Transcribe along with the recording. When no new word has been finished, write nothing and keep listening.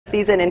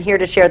season, and here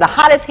to share the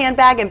hottest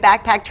handbag and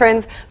backpack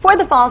trends for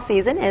the fall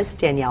season is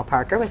Danielle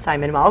Parker with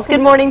Simon Malls.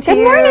 Good morning to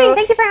you. Good morning.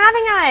 Thank you for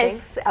having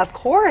us. Thanks. Of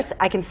course.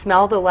 I can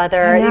smell the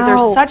leather. These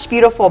are such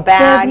beautiful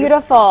bags. They're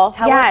beautiful.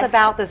 Tell us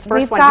about this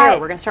first one here.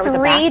 We're going to start with the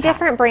backpack. Three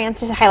different brands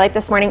to highlight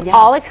this morning,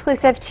 all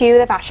exclusive to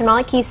the Fashion Mall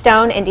at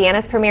Keystone,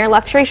 Indiana's premier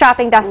luxury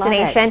shopping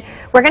destination.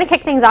 We're going to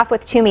kick things off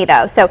with Tumi,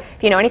 though. So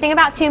if you know anything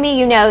about Tumi,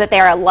 you know that they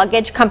are a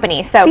luggage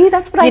company. So see,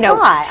 that's what I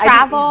thought.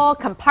 Travel,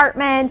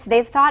 compartments,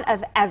 they've thought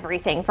of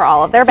everything for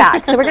all of their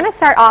bags. So we're going to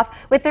start off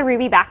with the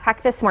Ruby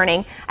backpack this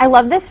morning. I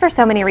love this for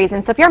so many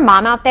reasons. So if you're a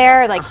mom out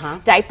there,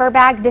 like diaper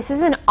bag, this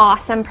is an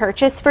awesome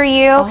purchase for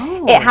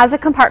you. It has a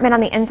compartment on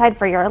the inside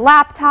for your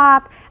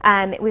laptop.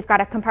 We've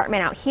got a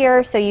compartment out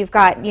here, so you've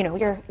got, you know,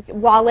 your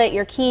wallet,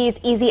 your keys,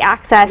 easy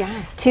access.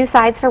 Two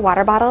sides for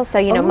water bottles, so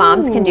you know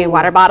moms can do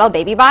water bottle,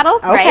 baby bottle,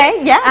 right?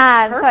 Okay,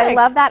 yes, so I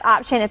love that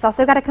option. It's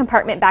also got a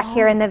compartment back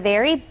here in the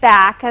very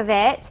back of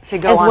it to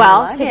go as on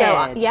well. The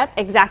luggage. Yep,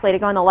 exactly, to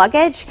go in the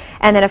luggage,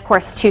 and then of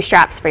course 2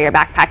 straps for your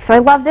backpack. So I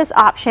love this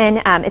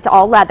option. It's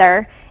all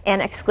leather and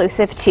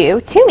exclusive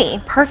to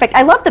Tumi. Perfect.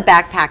 I love the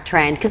backpack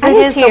trend because it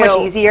is so much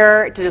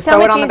easier to just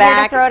throw it on the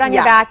back. To throw it on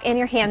your back, and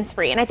you're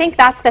hands-free. And I think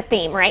that's the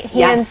theme, right?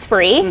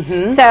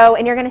 Hands-free. So,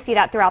 and you're going to see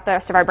that throughout the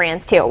rest of our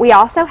brands too. We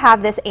also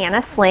have this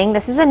Anna sling.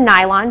 This is a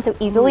nylon, so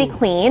easily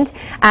cleaned.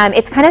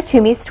 It's kind of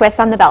Tumi's twist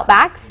on the belt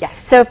bags.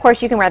 So of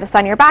course you can wear this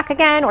on your back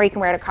again, or you can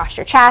wear it across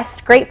your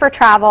chest. Great for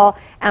travel.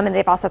 And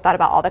they've also thought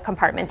about all the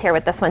compartments here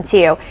with this one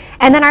too.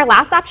 And then our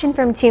last option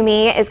from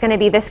Tumi is going to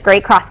be this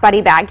great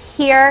crossbody bag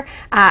here.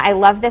 I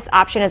love this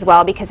option as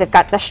well because they've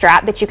got the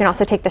strap, but you can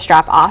also take the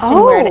strap off and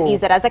wear it,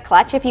 use it as a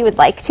clutch if you would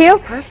like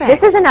to.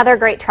 This is another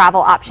great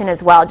travel option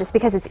as well, just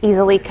because it's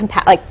easily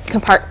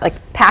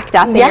packed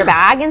up in your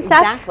bag and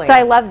stuff. So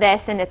I love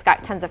this, and it's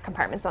got tons of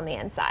compartments on the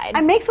inside.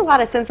 It makes a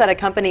lot of sense that a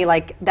company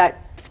like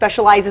that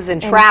specializes in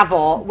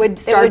travel would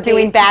start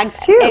doing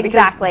bags too,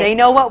 because they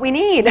know what we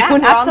need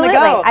when we're on the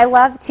go. I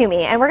love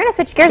Tumi, and we're going to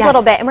switch gears a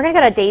little bit, and we're going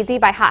to go to Daisy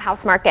by Hot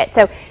House Market.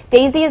 So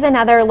Daisy is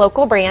another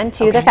local brand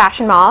to the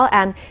Fashion Mall.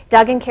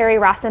 Doug and Carrie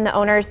Rossin, the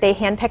owners, they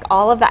handpick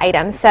all of the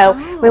items. So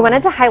we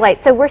wanted to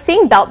highlight. So we're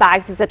seeing belt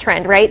bags as a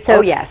trend, right?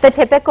 So the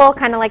typical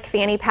kind of like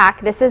fanny pack.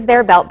 This is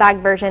their belt bag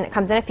version. It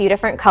comes in a few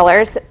different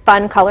colors,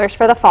 fun colors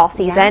for the fall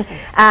season.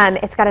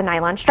 It's got a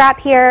nylon strap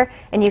here,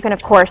 and you can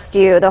of course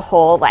do the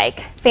whole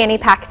like fanny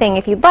pack thing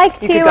if you'd like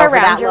to,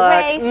 around your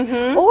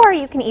waist, or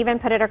you can even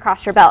put it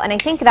across your belt, and I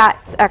think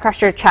that's across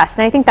your chest,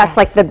 and I think that's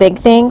like the big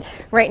thing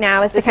right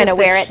now is to kind of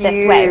wear it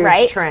this way,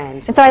 right?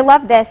 Trend. And so I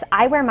love this.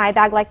 I wear my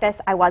bag like this.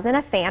 I wasn't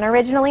a fan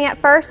originally at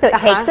first, so it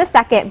takes a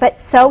second, but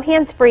so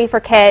hands-free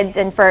for kids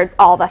and for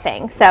all the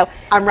things. So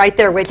I'm right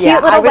there with you.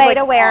 Cute little way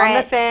to wear it. On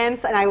the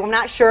fence, and I'm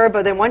not sure,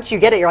 but then once you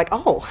get it, you're like,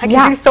 oh, I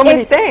can do so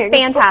many things.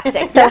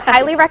 Fantastic. So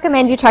highly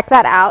recommend you check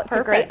that out. It's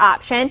a great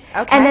option.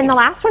 And then the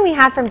last one we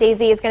have from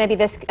Daisy is going to be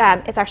this,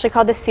 it's actually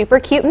called the Super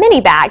Cute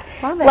Mini Bag.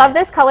 Love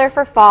this color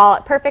for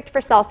fall. Perfect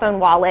for cell phone,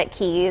 wallet,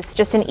 keys.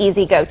 Just an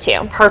easy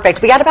go-to.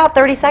 Perfect. We got about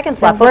 30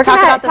 seconds left. We're going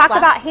to talk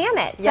about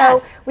Hammett.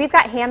 So we've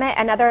got Hammett,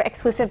 another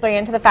exclusive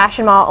brand to the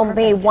Fashion Mall.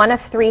 Only one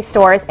of 3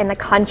 stores in the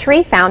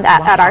country found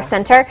at our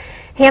center.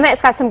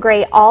 Hammett's got some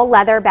great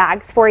all-leather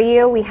bags for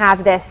you. We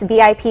have this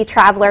VIP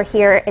Traveler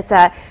here. It's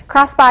a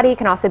crossbody,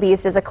 can also be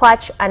used as a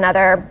clutch,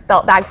 another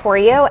belt bag for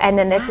you. And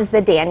then this is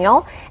the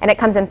Daniel, and it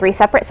comes in 3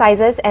 separate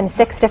sizes and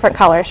 6 different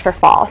colors for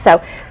fall. So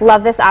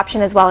love this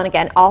option as well. And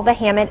again, all the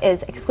Hammett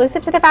is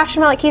exclusive to the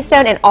Fashion Mall at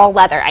Keystone, and all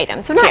leather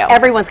items too. Not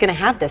everyone's going to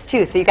have this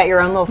too, so you got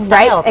your own little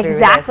style through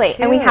this, too.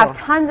 And we have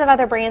tons of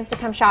other brands to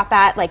come shop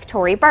at, like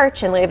Tory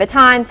Burch and Louis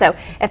Vuitton. So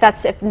if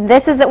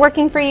this isn't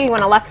working for you, you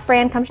want a luxe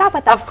brand, come shop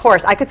with us. Of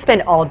course, I could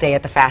spend all day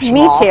at the Fashion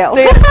Mall. Me too.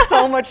 There's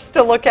so much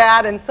to look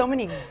at and so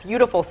many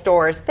beautiful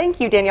stores. Thank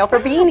you, Danielle, for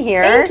being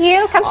here. Thank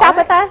you. Come shop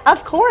with us.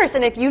 Of course.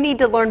 And if you need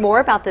to learn more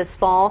about this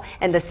fall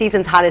and the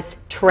season's hottest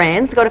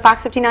trends, go to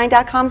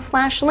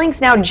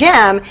fox59.com/links. Now,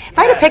 Jim, if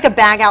I had to pick a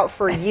bag out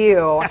for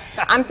you,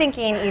 I'm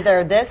thinking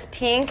either this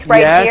pink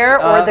right here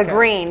or the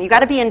green. You got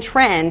to be in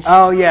trend.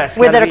 Oh, yes.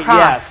 With it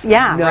across.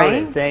 Yeah,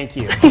 Noted. right? Thank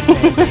you.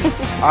 Thank you.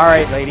 All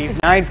right, ladies.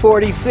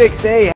 9:46 a.m.